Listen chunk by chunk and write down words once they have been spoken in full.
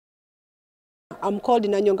I'm called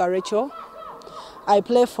Nanyonga Rachael. I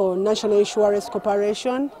play for National Insurance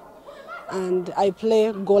Corporation and I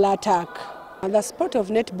play goal attack. And the sport of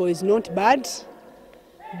netball is not bad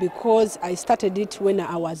because I started it when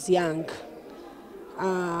I was young.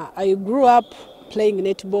 I grew up playing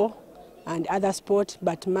netball and other sports,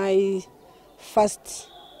 but my first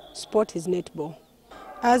sport is netball.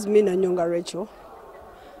 As me, Nanyonga Rachael,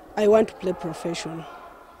 I want to play professional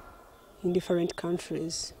in different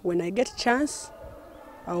countries. When I get a chance,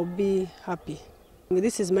 I'll be happy.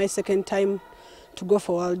 This is my second time to go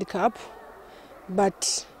for World Cup,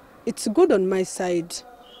 but it's good on my side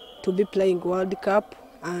to be playing World Cup,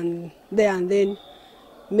 and then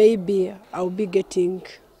maybe I'll be getting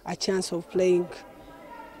a chance of playing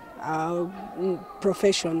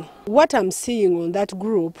professional. What I'm seeing on that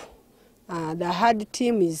group, the hard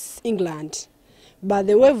team is England, but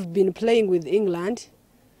the way we've been playing with England,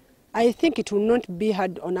 I think it will not be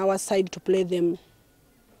hard on our side to play them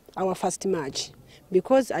our first match,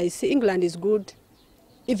 because I see England is good,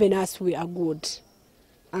 even us we are good.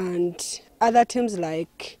 And other teams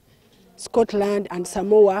like Scotland and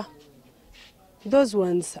Samoa, those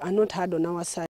ones are not hard on our side.